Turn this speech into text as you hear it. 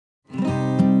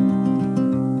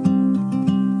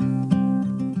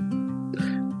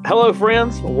Hello,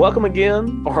 friends. Welcome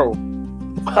again, or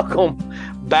welcome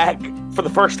back for the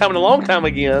first time in a long time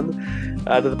again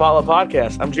to the POTLUCK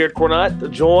podcast. I'm Jared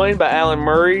Cornutt, joined by Alan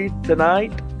Murray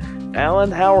tonight.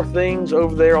 Alan, how are things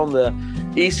over there on the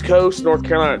East Coast, North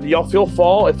Carolina? Do y'all feel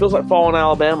fall? It feels like fall in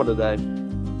Alabama today.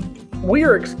 We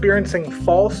are experiencing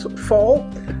false fall.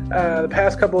 The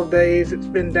past couple of days, it's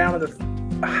been down in the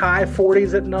high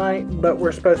 40s at night, but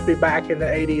we're supposed to be back in the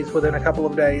 80s within a couple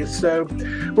of days. So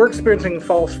we're experiencing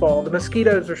false fall. The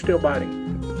mosquitoes are still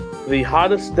biting. The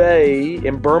hottest day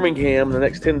in Birmingham in the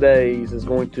next 10 days is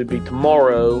going to be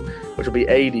tomorrow, which will be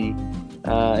 80.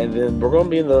 And then we're going to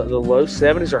be in the low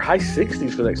 70s or high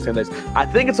 60s for the next 10 days. I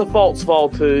think it's a false fall,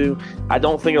 too. I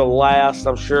don't think it'll last.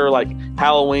 I'm sure, like,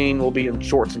 Halloween will be in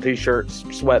shorts and T-shirts,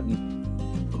 sweating.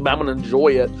 But I'm going to enjoy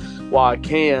it while I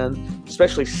can.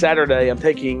 Especially Saturday, I'm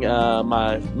taking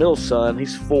my middle son,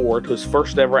 he's 4, to his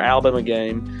first ever Alabama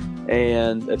game,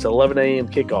 and it's 11 a.m.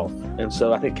 kickoff. And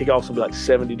so I think kickoff's going to be like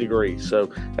 70 degrees. So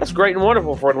that's great and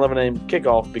wonderful for an 11 a.m.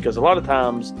 kickoff, because a lot of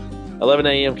times 11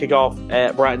 a.m. kickoff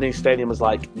at Bryant Denny Stadium is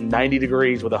like 90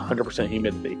 degrees with 100%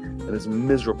 humidity, and it's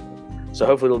miserable. So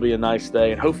hopefully it'll be a nice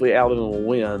day, and hopefully Alabama will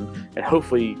win, and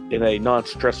hopefully in a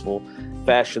non-stressful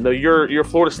fashion. Though your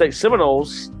Florida State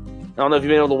Seminoles, I don't know if you've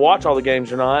been able to watch all the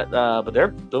games or not, but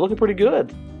they're looking pretty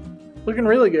good. Looking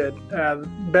really good.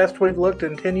 Best we've looked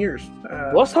in 10 years.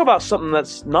 Well, let's talk about something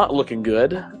that's not looking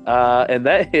good, and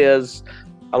that is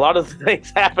a lot of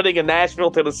things happening in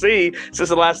Nashville, Tennessee since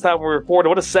the last time we recorded.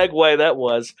 What a segue that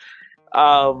was.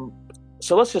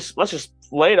 So let's just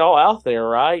lay it all out there,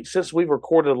 right? Since we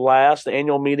recorded last, the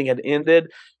annual meeting had ended.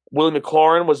 Willie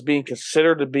McLaurin was being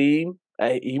considered to be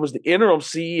he was the interim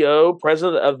CEO,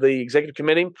 president of the executive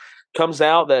committee. Comes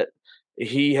out that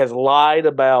he has lied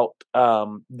about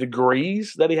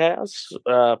degrees that he has,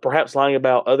 perhaps lying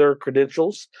about other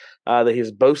credentials that he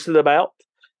has boasted about.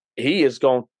 He has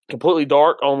gone completely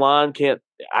dark online.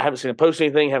 I haven't seen him post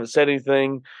anything, haven't said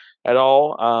anything at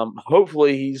all.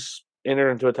 Hopefully he's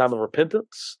entered into a time of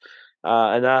repentance.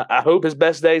 And I hope his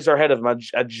best days are ahead of him.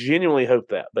 I genuinely hope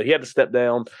that. But he had to step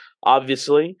down,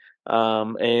 obviously.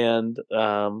 And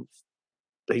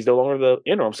he's no longer the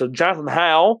interim. So Jonathan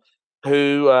Howell,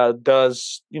 who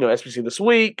does, SBC This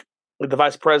Week, the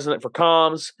vice president for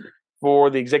comms for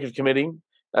the executive committee,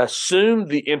 assumed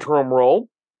the interim role.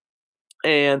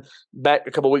 And back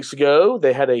a couple of weeks ago,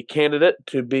 they had a candidate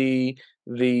to be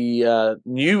the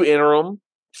new interim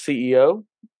CEO,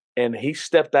 and he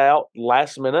stepped out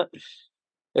last minute.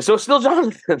 And so it's still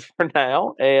Jonathan for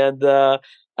now. And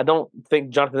I don't think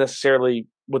Jonathan necessarily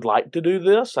would like to do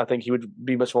this. I think he would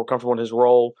be much more comfortable in his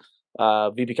role.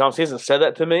 VP Comms. He hasn't said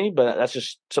that to me, but that's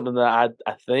just something that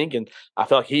I think, and I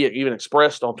feel like he even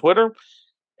expressed on Twitter.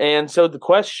 And so the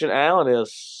question, Alan,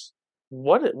 is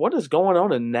what is going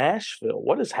on in Nashville?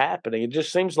 What is happening? It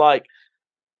just seems like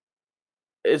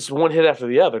it's one hit after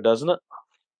the other, doesn't it?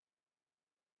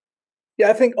 Yeah,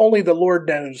 I think only the Lord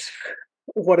knows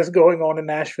what is going on in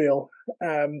Nashville.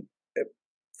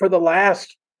 For the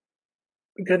last,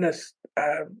 goodness,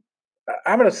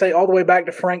 I'm going to say all the way back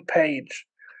to Frank Page.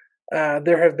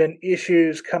 There have been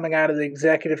issues coming out of the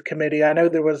executive committee. I know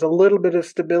there was a little bit of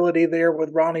stability there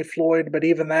with Ronnie Floyd, but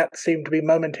even that seemed to be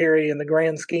momentary in the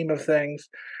grand scheme of things.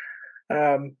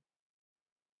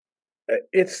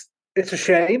 It's a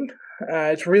shame.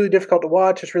 It's really difficult to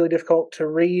watch. It's really difficult to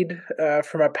read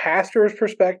from a pastor's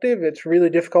perspective. It's really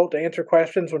difficult to answer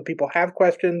questions when people have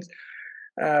questions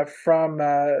from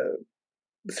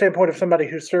the standpoint of somebody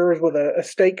who serves with a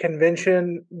state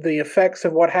convention. The effects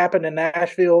of what happened in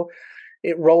Nashville,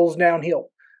 it rolls downhill.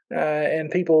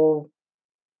 And people,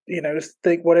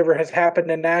 think whatever has happened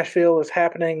in Nashville is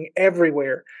happening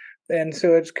everywhere. And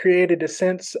so it's created a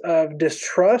sense of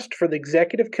distrust for the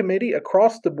executive committee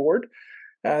across the board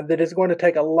that is going to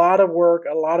take a lot of work,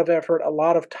 a lot of effort, a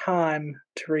lot of time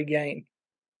to regain.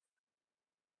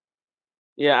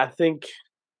 Yeah,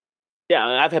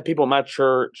 I've had people in my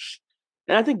church.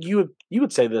 And I think you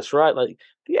would say this, right? Like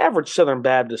the average Southern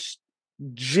Baptist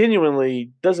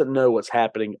genuinely doesn't know what's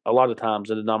happening a lot of times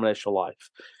in denominational life.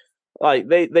 Like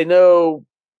they know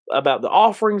about the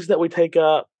offerings that we take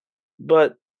up,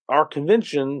 but our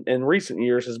convention in recent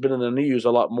years has been in the news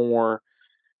a lot more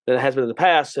than it has been in the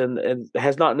past, and it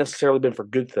has not necessarily been for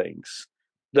good things.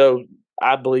 Though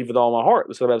I believe with all my heart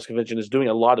the Southern Baptist Convention is doing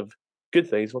a lot of good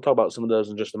things. We'll talk about some of those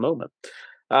in just a moment.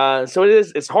 So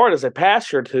it's hard as a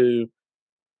pastor to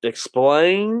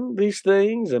explain these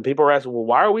things, and people are asking, well,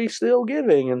 why are we still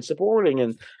giving and supporting?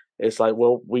 And it's like,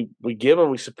 well, we give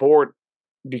and we support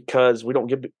because we don't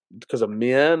give because of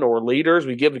men or leaders.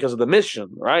 We give because of the mission,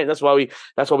 right? That's why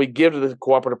we give to the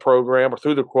cooperative program, or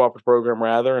through the cooperative program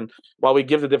rather, and why we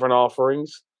give the different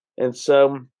offerings. And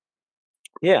so,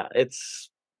 yeah, it's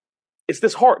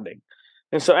disheartening.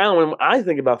 And so, Alan, when I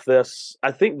think about this,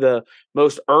 I think the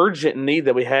most urgent need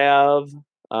that we have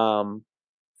um,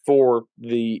 for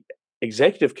the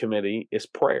executive committee is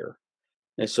prayer.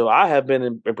 And so I have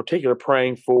been in particular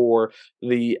praying for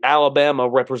the Alabama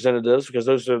representatives, because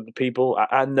those are the people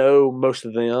I know, most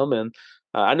of them, and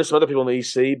I know some other people in the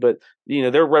EC, but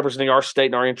they're representing our state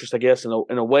and our interest, I guess, in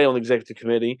a way on the executive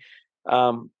committee.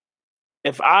 Um,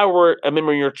 if I were a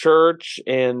member of your church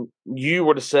and you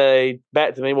were to say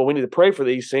back to me, well, we need to pray for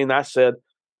the EC, and I said,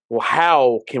 well,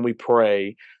 how can we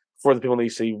pray for the people in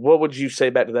the EC? What would you say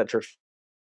back to that church?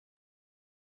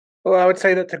 Well, I would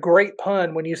say that's a great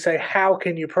pun when you say, "How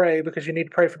can you pray?" Because you need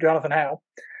to pray for Jonathan Howe.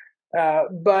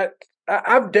 But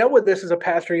I've dealt with this as a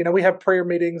pastor. We have prayer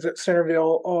meetings at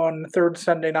Centerville on third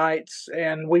Sunday nights,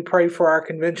 and we pray for our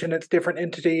convention. It's different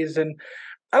entities, and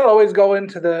I don't always go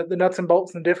into the nuts and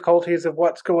bolts and difficulties of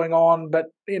what's going on. But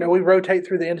we rotate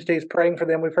through the entities, praying for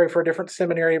them. We pray for a different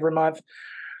seminary every month,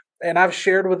 and I've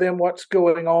shared with them what's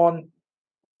going on.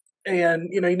 And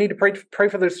you need to pray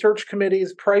for the search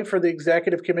committees, pray for the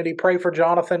executive committee, pray for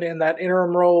Jonathan in that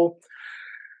interim role.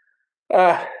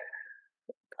 Uh,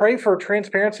 Pray for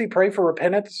transparency, pray for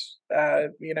repentance.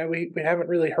 We haven't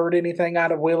really heard anything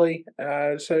out of Willie,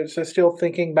 so still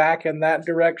thinking back in that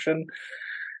direction.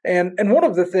 And one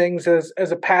of the things as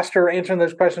a pastor answering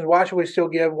those questions, why should we still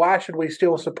give? Why should we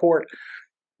still support?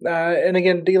 And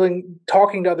again,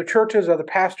 talking to other churches, other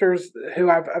pastors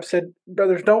who I've said,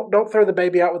 brothers, don't throw the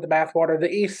baby out with the bathwater.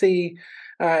 The EC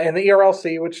and the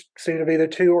ERLC, which seem to be the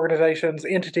two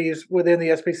entities within the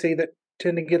SBC that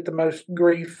tend to get the most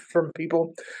grief from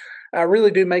people,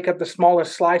 really do make up the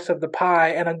smallest slice of the pie,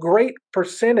 and a great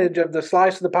percentage of the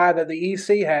slice of the pie that the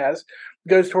EC has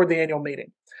goes toward the annual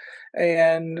meeting.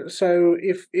 And so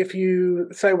if you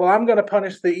say, well, I'm going to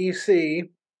punish the EC,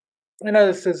 I know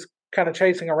this is kind of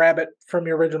chasing a rabbit from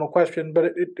your original question,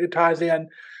 but it ties in.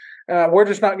 We're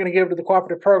just not going to give to the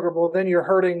cooperative program. Well, then you're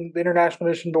hurting the International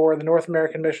Mission Board, the North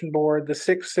American Mission Board, the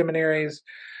 6 seminaries,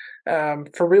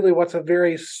 for really what's a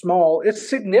very small. It's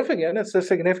significant. It's a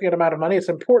significant amount of money. It's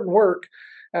important work,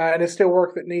 and it's still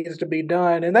work that needs to be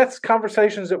done. And that's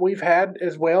conversations that we've had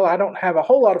as well. I don't have a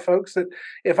whole lot of folks that,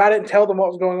 if I didn't tell them what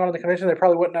was going on in the convention, they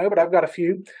probably wouldn't know, but I've got a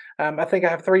few. I think I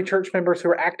have 3 church members who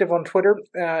are active on Twitter.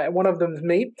 One of them is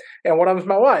me, and one of them is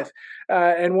my wife,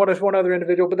 and one is one other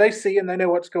individual. But they see and they know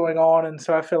what's going on. And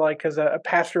so I feel like as a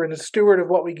pastor and a steward of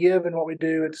what we give and what we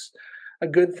do, it's a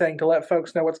good thing to let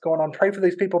folks know what's going on. Pray for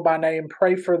these people by name.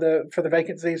 Pray for the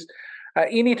vacancies.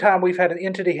 Anytime we've had an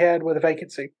entity head with a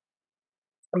vacancy,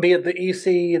 be it the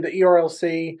EC, the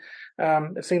ERLC,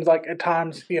 it seems like at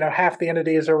times, half the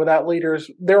entities are without leaders.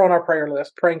 They're on our prayer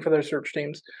list, praying for those search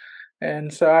teams.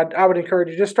 And so I would encourage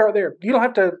you, just start there. You don't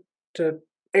have to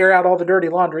air out all the dirty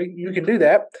laundry. You can do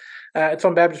that. It's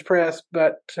on Baptist Press,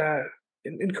 but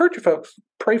encourage your folks.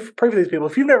 Pray for these people.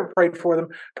 If you've never prayed for them,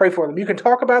 pray for them. You can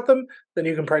talk about them, then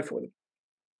you can pray for them.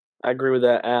 I agree with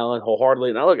that, Alan, wholeheartedly.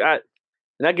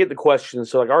 And I get the question.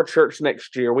 So, like our church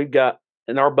next year, we've got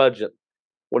in our budget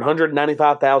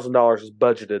 $195,000 is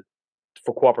budgeted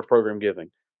for cooperative program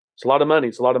giving. It's a lot of money.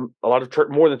 It's a lot of church,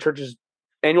 more than churches'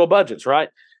 annual budgets, right?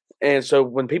 And so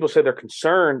when people say they're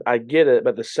concerned, I get it.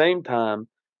 But at the same time,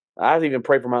 I've even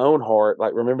prayed for my own heart,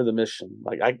 like remember the mission.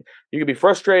 You can be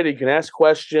frustrated, you can ask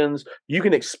questions, you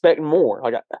can expect more.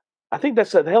 I think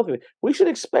that's the healthy thing. We should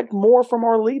expect more from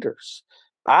our leaders.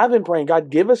 I've been praying, God,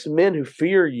 give us men who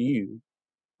fear you,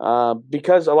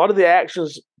 because a lot of the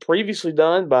actions previously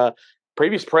done by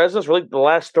previous presidents, really the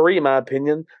last 3, in my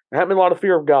opinion, there hasn't been a lot of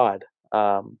fear of God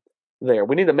there.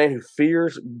 We need a man who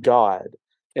fears God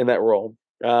in that role,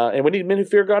 and we need men who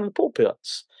fear God in the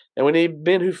pulpits. And we need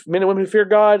men and women who fear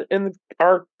God in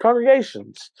our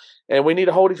congregations. And we need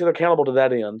to hold each other accountable to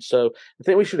that end. So I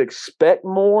think we should expect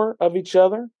more of each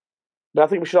other. But I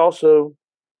think we should also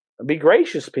be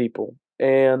gracious people,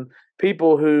 and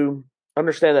people who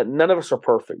understand that none of us are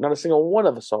perfect. Not a single one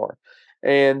of us are.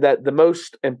 And that the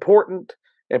most important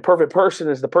and perfect person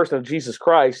is the person of Jesus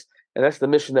Christ. And that's the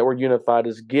mission that we're unified,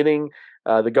 is getting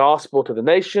the gospel to the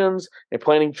nations and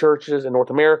planting churches in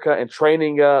North America and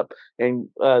training up and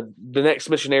the next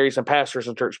missionaries and pastors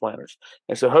and church planters.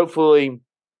 And so hopefully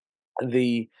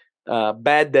the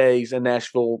bad days in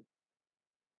Nashville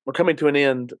are coming to an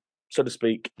end, so to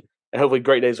speak, and hopefully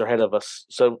great days are ahead of us.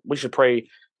 So we should pray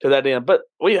to that end. But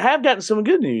we have gotten some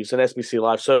good news in SBC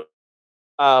Live. So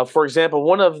For example,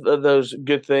 one of those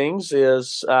good things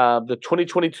is the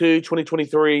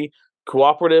 2022-2023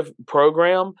 cooperative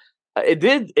program.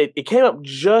 It came up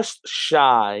just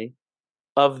shy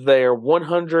of their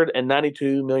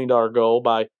 $192 million goal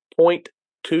by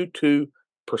 0.22%.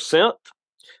 I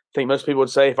think most people would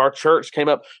say if our church came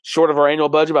up short of our annual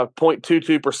budget by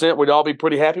 0.22%, we'd all be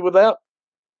pretty happy with that.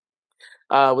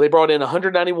 They brought in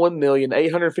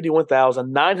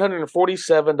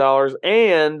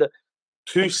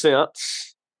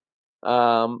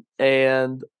 $191,851,947.02.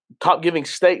 And top giving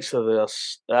states to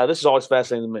this. This is always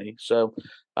fascinating to me. So,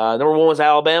 number one was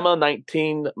Alabama,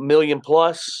 19 million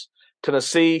plus.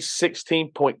 Tennessee,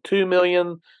 16.2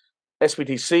 million.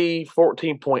 SBTC,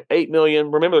 14.8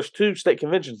 million. Remember, there's 2 state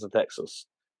conventions in Texas.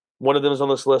 One of them is on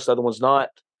this list, the other one's not.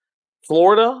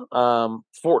 Florida,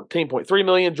 14.3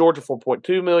 million. Georgia,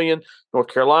 4.2 million. North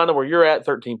Carolina, where you're at,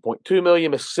 13.2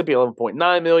 million. Mississippi,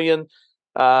 11.9 million.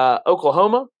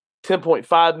 Oklahoma,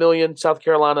 10.5 million. South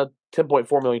Carolina,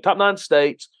 10.4 million. Top 9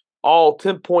 states, all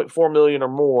 10.4 million or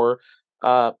more.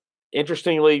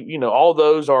 Interestingly, all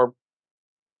those are,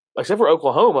 except for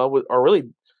Oklahoma, are really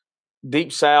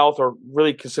deep south or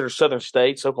really considered southern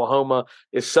states. Oklahoma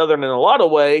is southern in a lot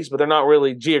of ways, but they're not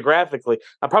really geographically.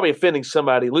 I'm probably offending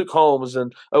somebody. Luke Holmes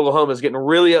in Oklahoma is getting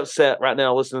really upset right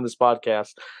now listening to this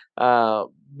podcast.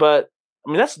 But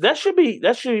I mean, that should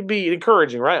be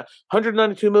encouraging, right?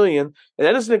 192 million, and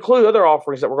that doesn't include other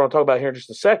offerings that we're going to talk about here in just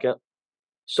a second.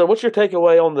 So, what's your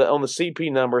takeaway on the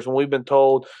CP numbers when we've been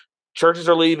told churches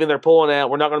are leaving, they're pulling out,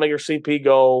 we're not going to make our CP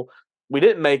goal? We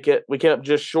didn't make it. We came up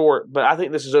just short, but I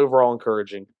think this is overall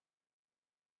encouraging.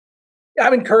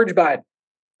 I'm encouraged by it.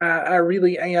 I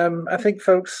really am. I think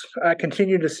folks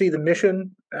continue to see the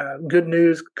mission. Good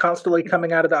news constantly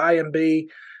coming out of the IMB.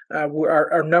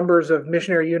 Our numbers of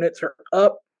missionary units are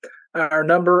up. Our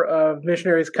number of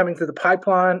missionaries coming through the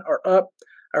pipeline are up.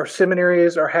 Our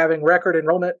seminaries are having record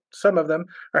enrollment. Some of them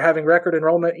are having record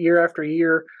enrollment year after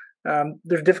year.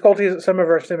 There's difficulties at some of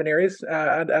our seminaries.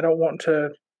 I don't want to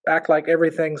act like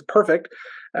everything's perfect.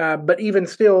 But even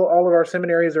still, all of our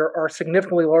seminaries are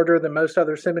significantly larger than most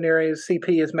other seminaries.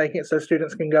 CP is making it so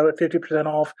students can go at 50%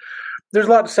 off. There's a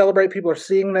lot to celebrate. People are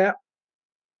seeing that.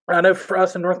 I know for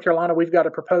us in North Carolina, we've got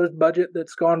a proposed budget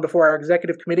that's gone before our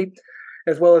executive committee,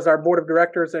 as well as our board of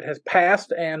directors, that has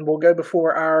passed and will go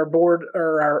before our board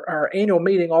or our annual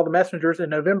meeting, all the messengers in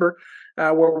November,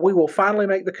 where we will finally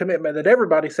make the commitment that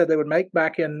everybody said they would make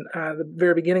back in the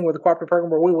very beginning with the cooperative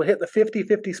program, where we will hit the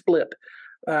 50-50 split,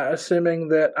 assuming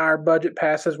that our budget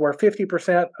passes, where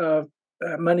 50% of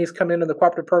monies come into the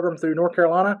cooperative program through North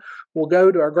Carolina will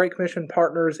go to our Great Commission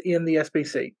partners in the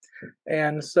SBC.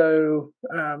 And so,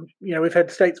 we've had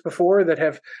states before that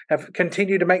have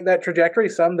continued to make that trajectory,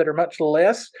 some that are much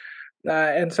less.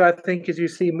 And so I think as you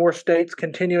see more states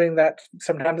continuing that,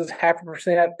 sometimes it's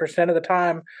 0.5% of the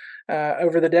time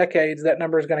over the decades, that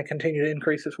number is going to continue to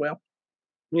increase as well.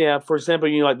 Yeah, for example,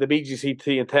 like the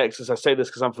BGCT in Texas, I say this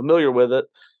because I'm familiar with it,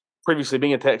 previously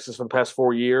being in Texas for the past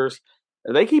 4 years.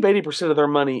 They keep 80% of their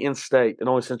money in state and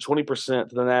only send 20%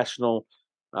 to the national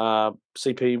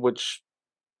CP, which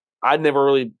I never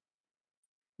really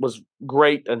was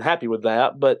great and happy with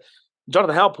that. But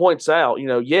Jonathan Howe points out,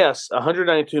 yes,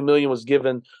 192 million was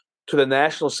given to the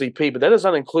national CP, but that does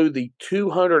not include the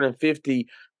 250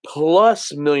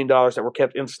 plus $1 million that were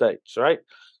kept in states, right?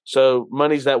 So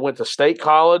monies that went to state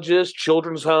colleges,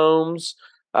 children's homes,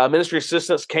 ministry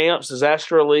assistance camps,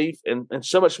 disaster relief, and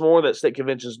so much more that state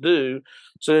conventions do.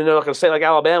 So, like a state like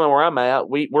Alabama, where I'm at,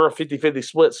 we're a 50-50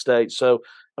 split state. So,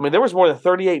 I mean, there was more than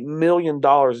 $38 million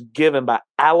given by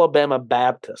Alabama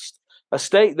Baptist, a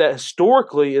state that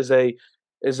historically is a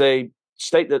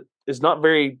state that is not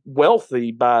very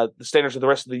wealthy by the standards of the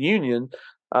rest of the union.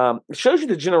 It shows you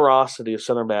the generosity of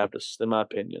Southern Baptists, in my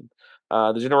opinion,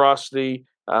 the generosity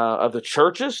of the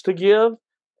churches to give,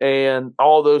 and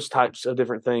all those types of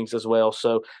different things as well.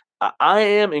 So I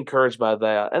am encouraged by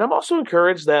that. And I'm also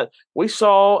encouraged that we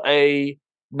saw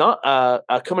not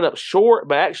coming up short,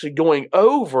 but actually going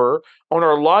over on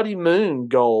our Lottie Moon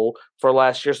goal for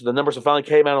last year. So the numbers that finally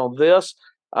came out on this.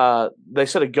 They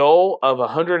set a goal of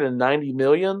 190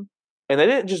 million, and they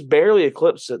didn't just barely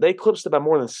eclipse it. They eclipsed it by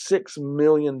more than $6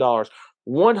 million.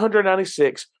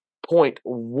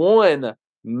 $196.1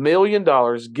 million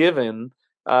given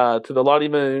to the Lottie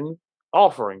Moon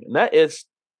offering. And that is,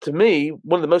 to me,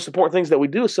 one of the most important things that we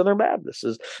do as Southern Baptists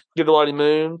is give the Lottie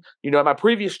Moon. At my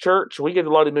previous church, we give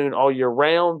the Lottie Moon all year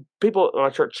round. People at my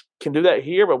church can do that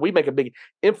here, but we make a big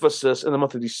emphasis in the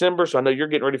month of December. So I know you're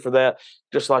getting ready for that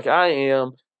just like I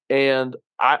am. And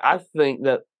I think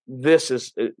that this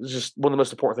is just one of the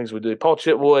most important things we do. Paul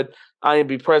Chitwood,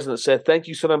 IMB president, said, "Thank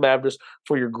you, Southern Baptists,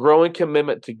 for your growing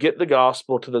commitment to get the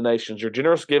gospel to the nations. Your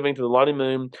generous giving to the Lottie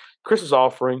Moon Christmas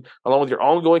offering, along with your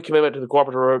ongoing commitment to the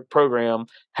cooperative program,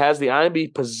 has the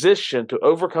IMB positioned to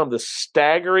overcome the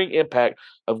staggering impact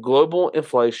of global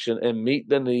inflation and meet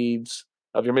the needs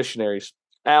of your missionaries."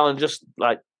 Alan, just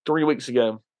like 3 weeks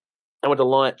ago, I went to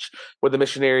lunch with a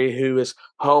missionary who is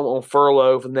home on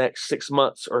furlough for the next 6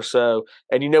 months or so.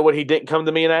 And you know what he didn't come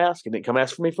to me and ask? He didn't come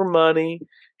ask for me for money.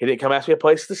 He didn't come ask me a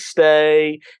place to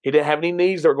stay. He didn't have any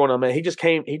needs that were going on. Man, he just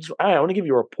came. I want to give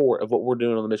you a report of what we're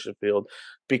doing on the mission field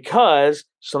because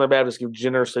Southern Baptists give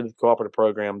generously to the cooperative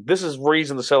program. This is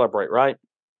reason to celebrate, right?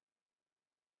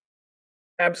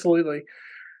 Absolutely.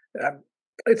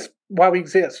 It's why we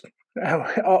exist.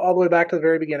 All the way back to the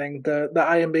very beginning, the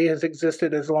IMB has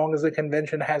existed as long as the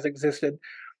convention has existed.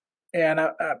 And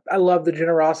I love the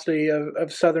generosity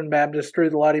of Southern Baptists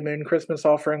through the Lottie Moon Christmas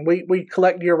offering. We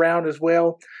collect year round as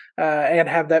well, and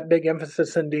have that big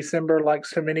emphasis in December, like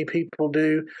so many people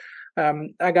do.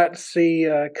 I got to see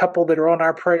a couple that are on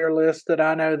our prayer list that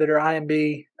I know that are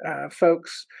IMB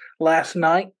folks last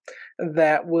night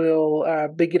that will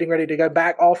be getting ready to go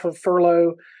back off of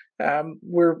furlough.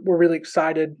 We're really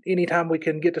excited anytime we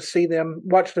can get to see them.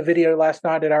 Watched a video last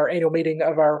night at our annual meeting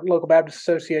of our local Baptist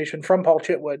Association from Paul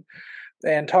Chitwood,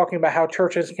 and talking about how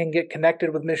churches can get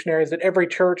connected with missionaries, that every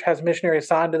church has missionaries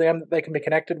assigned to them that they can be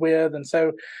connected with. And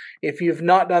so if you've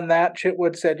not done that,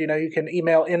 Chitwood said, you can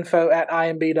email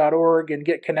info@imb.org and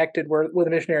get connected with a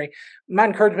missionary. My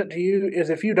encouragement to you is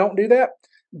if you don't do that,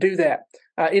 do that.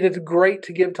 It is great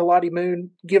to give to Lottie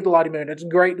Moon, give to Lottie Moon. It's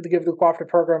great to give to the cooperative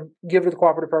program, give to the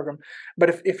cooperative program.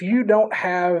 But if you don't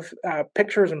have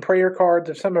pictures and prayer cards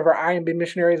of some of our IMB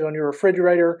missionaries on your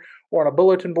refrigerator or on a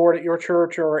bulletin board at your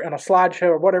church or in a slideshow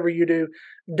or whatever you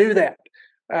do that.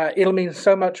 It'll mean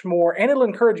so much more, and it'll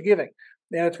encourage giving.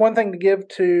 Now, it's one thing to give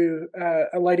to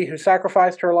a lady who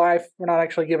sacrificed her life. We're not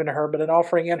actually giving to her, but an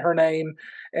offering in her name,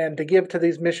 and to give to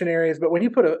these missionaries. But when you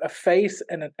put a face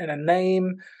and a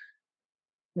name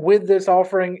with this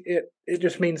offering, it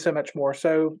just means so much more.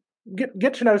 So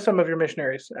get to know some of your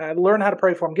missionaries. Learn how to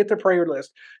pray for them. Get their prayer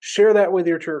list. Share that with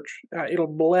your church. It'll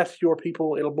bless your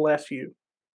people. It'll bless you.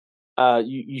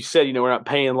 You said, we're not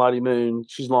paying Lottie Moon.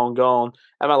 She's long gone.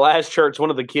 At my last church, one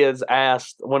of the kids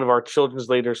asked one of our children's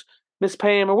leaders, "Miss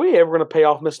Pam, are we ever going to pay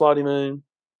off Miss Lottie Moon?"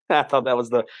 I thought that was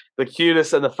the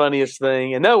cutest and the funniest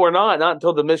thing. And no, we're not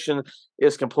until the mission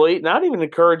is complete. And I'd even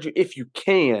encourage you, if you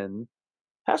can,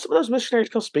 have some of those missionaries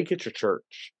come speak at your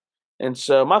church. And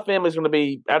so my family's going to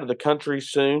be out of the country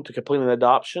soon to complete an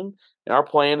adoption. And our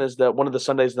plan is that one of the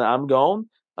Sundays that I'm gone,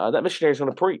 that missionary is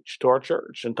going to preach to our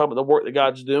church and talk about the work that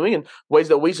God's doing and ways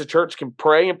that we as a church can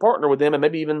pray and partner with them and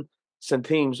maybe even send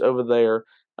teams over there.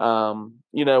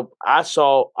 I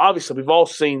saw, obviously, we've all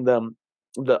seen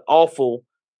the awful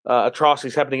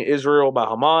atrocities happening in Israel by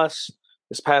Hamas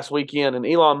this past weekend. And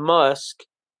Elon Musk,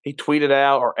 he tweeted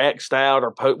out or X'd out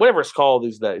or whatever it's called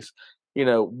these days.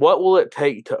 What will it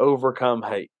take to overcome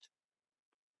hate?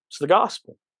 It's the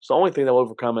gospel. It's the only thing that will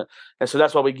overcome it. And so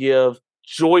that's why we give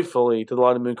joyfully to the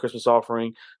Lottie Moon Christmas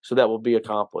offering, so that will be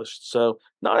accomplished. So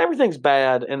not everything's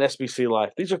bad in SBC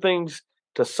life. These are things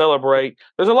to celebrate.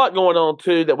 There's a lot going on,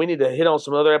 too, that we need to hit on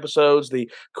some other episodes. The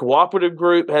cooperative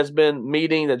group has been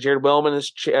meeting that Jared Wellman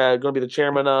is going to be the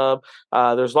chairman of.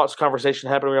 There's lots of conversation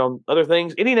happening around other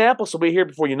things. Indianapolis will be here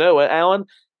before you know it. Alan,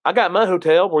 I got my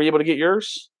hotel. Were you able to get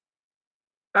yours?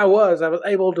 I was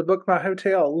able to book my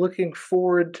hotel. Looking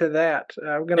forward to that.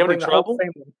 We're going to bring the whole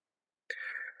family.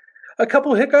 A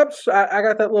couple of hiccups. I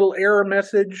got that little error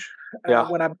message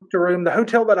when I booked a room. The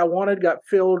hotel that I wanted got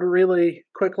filled really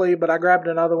quickly, but I grabbed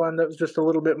another one that was just a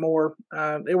little bit more.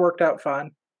 It worked out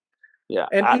fine. Yeah.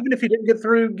 And even if you didn't get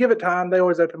through, give it time. They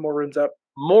always open more rooms up.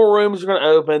 More rooms are going to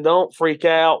open. Don't freak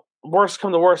out. Worst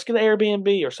come to worst, get an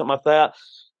Airbnb or something like that.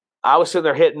 I was sitting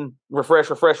there hitting refresh.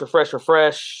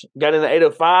 Got in at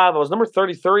 8:05. I was number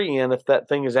 33 in, if that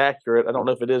thing is accurate. I don't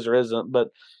know if it is or isn't, but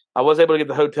I was able to get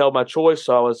the hotel of my choice,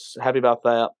 so I was happy about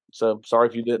that. So sorry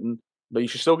if you didn't, but you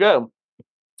should still go.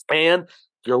 And if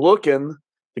you're looking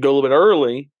to go a little bit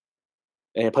early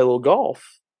and play a little golf,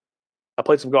 I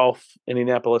played some golf in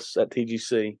Indianapolis at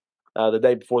TGC the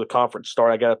day before the conference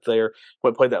started. I got up there,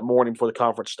 went and played that morning before the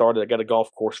conference started. I got a golf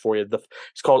course for you.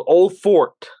 It's called Old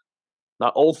Fort.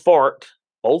 Not Old Fart,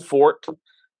 Old Fort,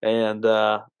 and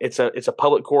it's a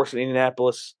public course in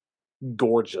Indianapolis.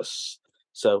 Gorgeous.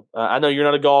 So I know you're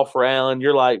not a golfer, Alan.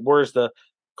 You're like, where's the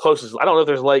closest? I don't know if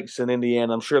there's lakes in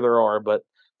Indiana. I'm sure there are, but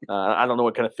I don't know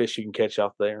what kind of fish you can catch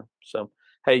out there. So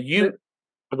hey,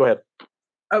 go ahead.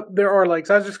 Oh, there are lakes.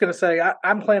 I was just going to say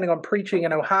I'm planning on preaching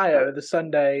in Ohio the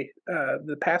Sunday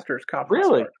the pastors' conference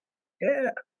Really? starts. Yeah.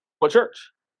 What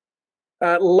church?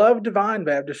 Love Divine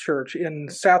Baptist Church in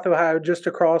South Ohio, just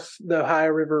across the Ohio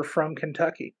River from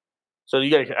Kentucky. So you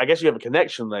got, I guess you have a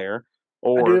connection there, I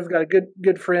do or have got a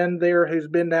good friend there who's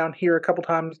been down here a couple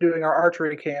times doing our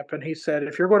archery camp, and he said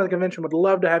if you're going to the convention, would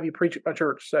love to have you preach at my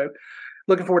church. So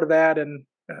looking forward to that, and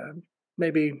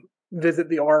maybe visit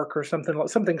the Ark or something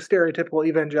stereotypical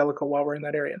evangelical while we're in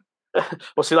that area.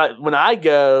 well, see, like when I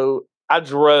go, I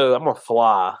drove. I'm gonna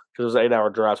fly because it was an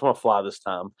 8-hour drive. So I'm gonna fly this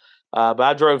time. But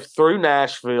I drove through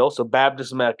Nashville, so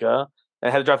Baptist Mecca,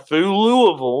 and had to drive through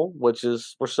Louisville, which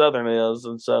is where Southern is.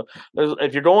 And so,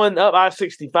 if you're going up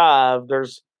I-65,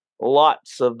 there's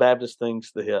lots of Baptist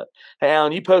things to hit. Hey,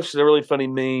 Alan, you posted a really funny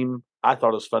meme. I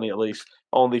thought it was funny, at least,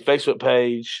 on the Facebook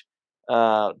page.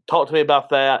 Talk to me about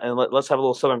that, and let's have a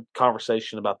little Southern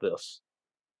conversation about this.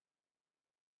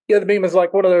 Yeah, the meme is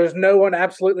like one of those no one,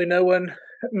 absolutely no one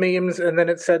memes, and then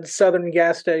it said Southern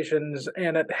gas stations,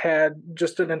 and it had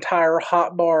just an entire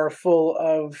hot bar full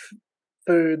of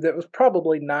food that was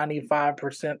probably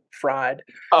 95% fried.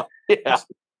 Oh, yeah.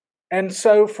 And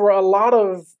so, for a lot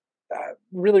of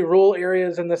really rural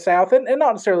areas in the South, and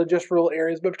not necessarily just rural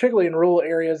areas, but particularly in rural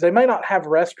areas, they may not have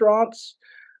restaurants,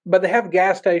 but they have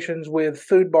gas stations with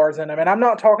food bars in them. And I'm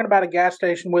not talking about a gas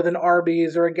station with an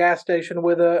Arby's or a gas station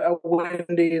with a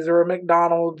Wendy's or a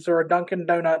McDonald's or a Dunkin'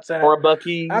 Donuts in it. Or a I'm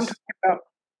Buc-ee's. talking about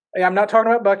I'm not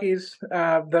talking about Buc-ee's,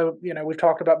 though we've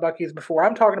talked about Buc-ee's before.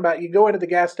 I'm talking about you go into the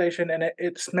gas station and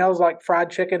it smells like fried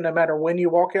chicken no matter when you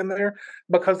walk in there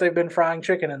because they've been frying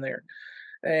chicken in there.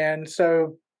 And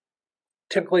so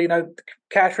typically,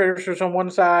 cash registers on one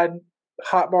side,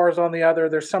 hot bars on the other.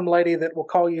 There's some lady that will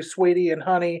call you sweetie and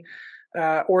honey,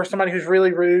 or somebody who's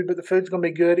really rude, but the food's going to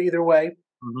be good either way,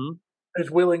 Mm-hmm.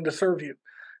 who's willing to serve you.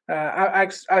 I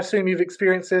assume you've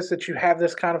experienced this, that you have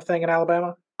this kind of thing in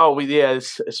Alabama. Oh, yeah,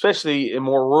 especially in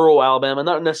more rural Alabama,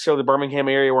 not necessarily the Birmingham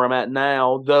area where I'm at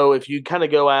now, though. If you kind of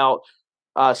go out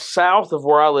south of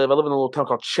where I live in a little town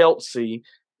called Chelsea,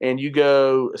 and you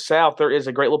go south, there is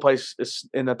a great little place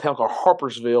in a town called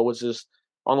Harpersville, which is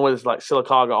on the way to like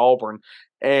Sylacauga, Auburn.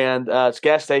 And it's a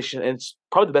gas station, and it's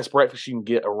probably the best breakfast you can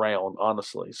get around,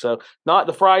 honestly. So, not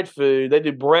the fried food, they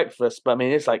do breakfast, but I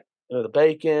mean, it's like the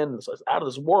bacon, it's out of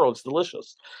this world, it's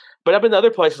delicious. But I've been to other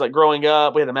places, like growing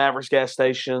up, we had a Mavericks gas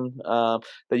station that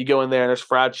you go in there and there's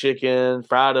fried chicken,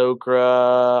 fried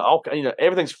okra,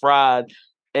 everything's fried.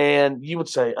 And you would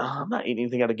say, oh, I'm not eating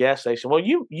anything at a gas station. Well,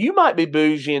 you might be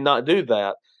bougie and not do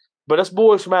that. But us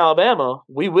boys from Alabama,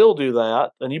 we will do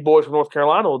that. And you boys from North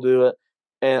Carolina will do it.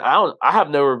 And I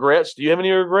have no regrets. Do you have any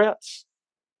regrets?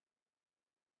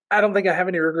 I don't think I have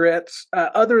any regrets,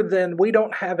 other than we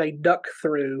don't have a duck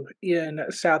through in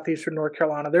southeastern North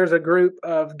Carolina. There's a group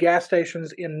of gas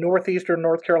stations in northeastern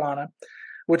North Carolina,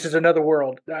 which is another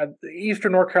world.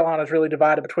 Eastern North Carolina is really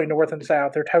divided between north and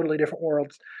south. They're totally different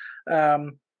worlds.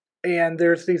 Um, and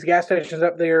there's these gas stations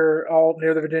up there, all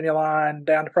near the Virginia line,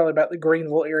 down to probably about the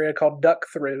Greenville area, called Duck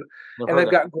Through, I've and heard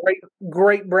they've that. got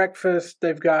great breakfast.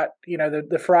 They've got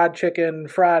the fried chicken,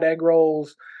 fried egg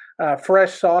rolls,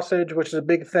 fresh sausage, which is a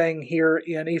big thing here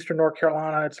in Eastern North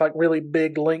Carolina. It's like really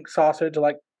big link sausage,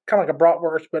 like kind of like a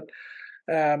bratwurst, but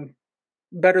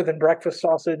better than breakfast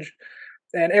sausage.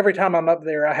 And every time I'm up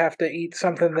there, I have to eat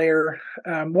something there.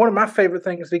 One of my favorite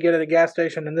things to get at a gas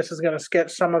station, and this is going to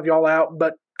sketch some of y'all out,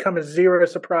 but come as zero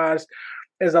surprise,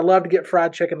 is I love to get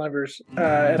fried chicken livers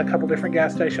at a couple different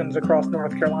gas stations across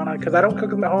North Carolina because I don't cook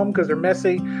them at home because they're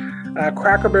messy.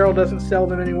 Cracker Barrel doesn't sell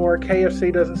them anymore.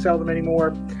 KFC doesn't sell them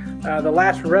anymore. The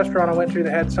last restaurant I went to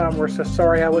that had some were so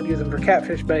sorry I wouldn't use them for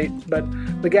catfish bait, but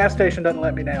the gas station doesn't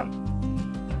let me down.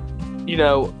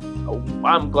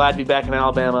 I'm glad to be back in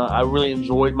Alabama. I really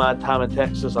enjoyed my time in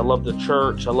Texas. I love the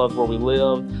church. I love where we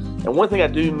live. And one thing I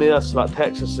do miss about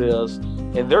Texas is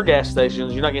in their gas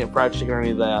stations, you're not getting fried chicken or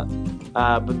any of that.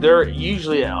 But they're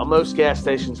usually at most gas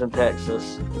stations in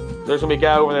Texas. There's going to be a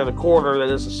guy over there in the corner that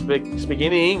doesn't speak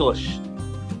any English.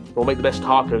 Will make the best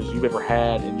tacos you've ever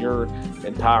had in your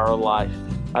entire life.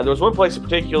 There was one place in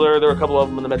particular. There were a couple of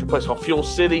them in the metro place called Fuel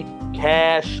City,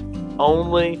 cash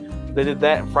only. They did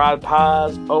that and fried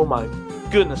pies. Oh my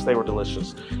goodness, they were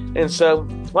delicious. And so,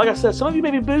 like I said, some of you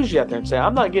may be bougie out there and say,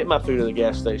 I'm not getting my food at a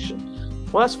gas station.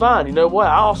 Well, that's fine. You know what?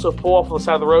 I also pull off on the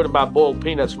side of the road and buy boiled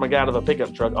peanuts from a guy out of a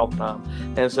pickup truck all the time.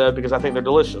 And so, because I think they're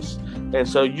delicious. And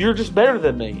so, you're just better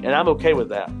than me. And I'm okay with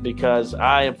that because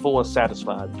I am full and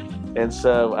satisfied. And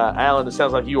so, Alan, it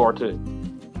sounds like you are too.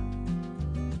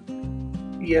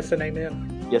 Yes and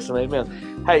amen. Yes and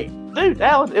amen. Hey, dude,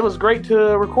 Alan, it was great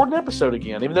to record an episode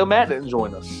again, even though Matt didn't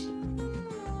join us.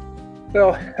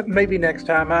 Well, maybe next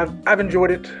time. I've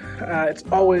enjoyed it. It's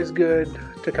always good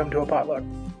to come to a potluck.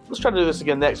 Let's try to do this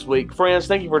again next week. Friends,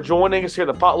 thank you for joining us here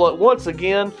at the Potluck once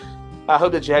again. I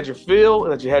hope that you had your fill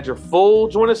and that you had your full.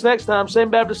 Join us next time. Same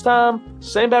Baptist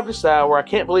hour. I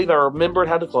can't believe I remembered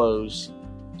how to close.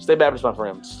 Stay Baptist, my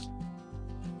friends.